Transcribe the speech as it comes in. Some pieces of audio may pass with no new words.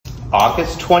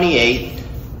August 28th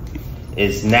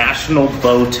is National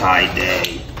Bow Tie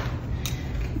Day.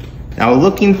 Now,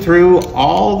 looking through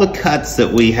all the cuts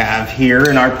that we have here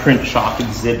in our print shop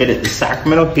exhibit at the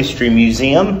Sacramento History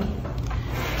Museum,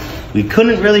 we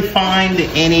couldn't really find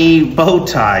any bow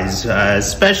ties,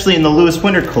 especially in the Lewis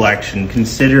Winter collection,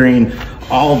 considering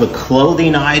all the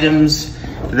clothing items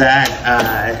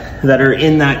that are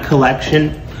in that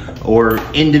collection, or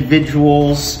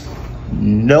individuals.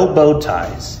 No bow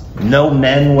ties, no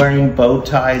men wearing bow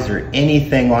ties or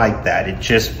anything like that. It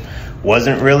just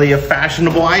wasn't really a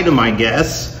fashionable item, I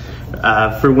guess,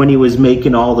 for when he was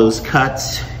making all those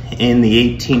cuts in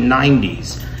the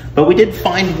 1890s. But we did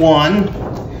find one.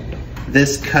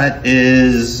 This cut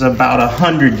is about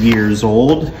 100 years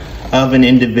old, of an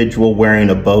individual wearing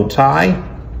a bow tie,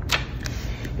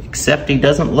 except he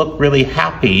doesn't look really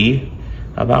happy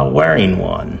about wearing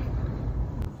one.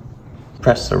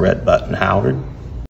 Press the red button, Howard.